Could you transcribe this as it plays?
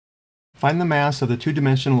Find the mass of the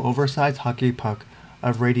two-dimensional oversized hockey puck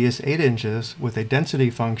of radius 8 inches with a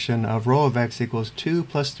density function of rho of x equals 2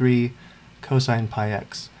 plus 3 cosine pi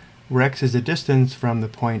x, where x is the distance from the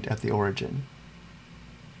point at the origin.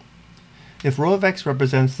 If rho of x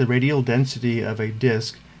represents the radial density of a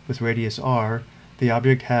disk with radius r, the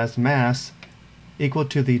object has mass equal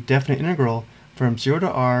to the definite integral from 0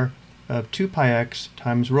 to r of 2 pi x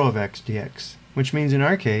times rho of x dx, which means in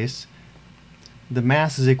our case, the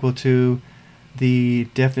mass is equal to the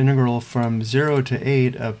definite integral from 0 to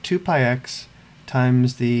 8 of 2 pi x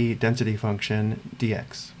times the density function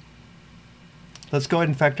dx. Let's go ahead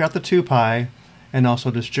and factor out the 2 pi and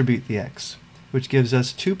also distribute the x, which gives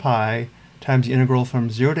us 2 pi times the integral from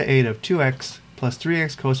 0 to 8 of 2x plus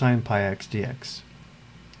 3x cosine pi x dx.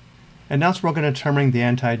 And now we're going to determine the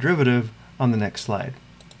antiderivative on the next slide.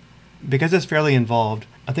 Because it's fairly involved,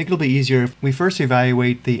 I think it'll be easier if we first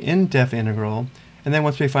evaluate the indefinite integral, and then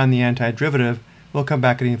once we find the antiderivative, we'll come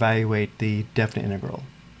back and evaluate the definite integral.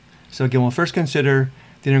 So again, we'll first consider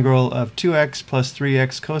the integral of 2x plus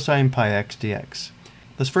 3x cosine pi x dx.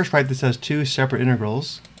 Let's first write this as two separate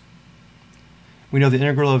integrals. We know the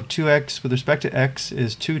integral of 2x with respect to x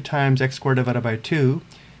is 2 times x squared divided by 2,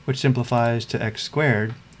 which simplifies to x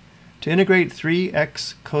squared. To integrate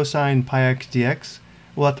 3x cosine pi x dx,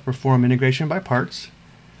 we'll have to perform integration by parts.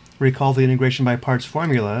 Recall the integration by parts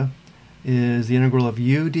formula is the integral of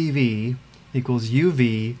u dv equals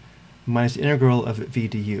uv minus the integral of v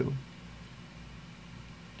du.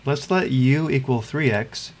 Let's let u equal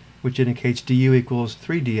 3x, which indicates du equals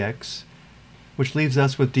 3 dx, which leaves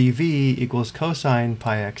us with dv equals cosine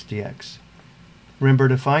pi x dx. Remember,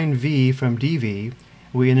 to find v from dv,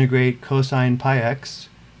 we integrate cosine pi x,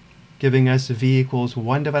 giving us v equals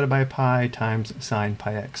 1 divided by pi times sine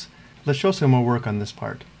pi x. Let's show some more work on this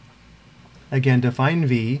part. Again, to find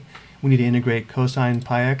v, we need to integrate cosine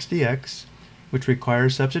pi x dx, which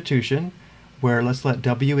requires substitution, where let's let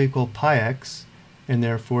w equal pi x, and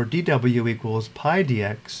therefore dw equals pi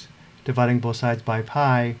dx. Dividing both sides by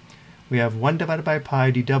pi, we have 1 divided by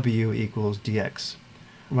pi dw equals dx.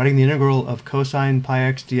 Writing the integral of cosine pi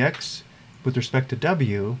x dx with respect to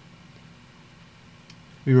w,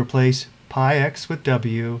 we replace pi x with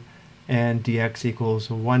w, and dx equals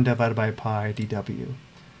 1 divided by pi dw.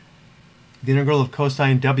 The integral of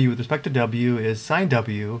cosine w with respect to w is sine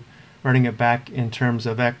w. Writing it back in terms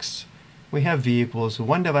of x, we have v equals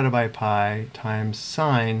 1 divided by pi times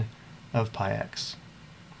sine of pi x.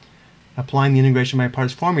 Applying the integration by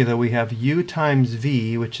parts formula, we have u times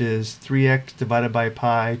v, which is 3x divided by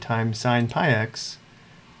pi times sine pi x,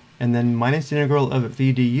 and then minus the integral of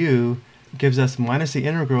v du gives us minus the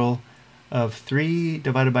integral of 3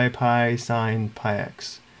 divided by pi sine pi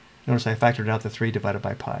x. Notice I factored out the 3 divided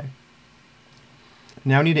by pi.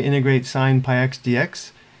 Now we need to integrate sine pi x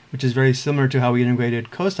dx, which is very similar to how we integrated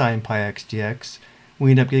cosine pi x dx.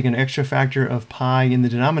 We end up getting an extra factor of pi in the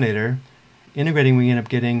denominator. Integrating, we end up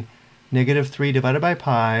getting negative 3 divided by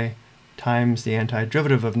pi times the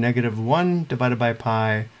antiderivative of negative 1 divided by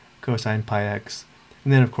pi cosine pi x,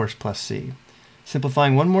 and then of course plus c.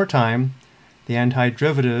 Simplifying one more time, the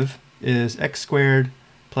antiderivative is x squared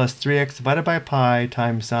plus 3x divided by pi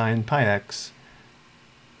times sine pi x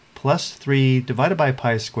plus 3 divided by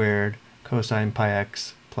pi squared cosine pi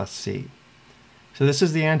x plus c. So this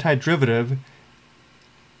is the antiderivative,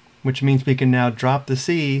 which means we can now drop the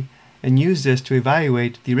c and use this to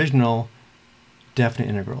evaluate the original definite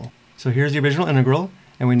integral. So here's the original integral,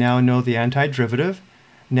 and we now know the antiderivative.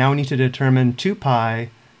 Now we need to determine 2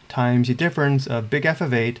 pi times the difference of big F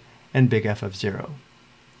of 8 and big F of 0.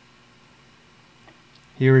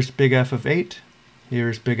 Here is big F of 8, here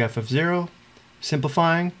is big F of 0.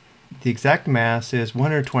 Simplifying, the exact mass is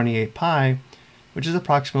 128 pi, which is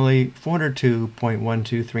approximately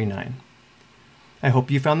 402.1239. I hope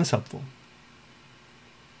you found this helpful.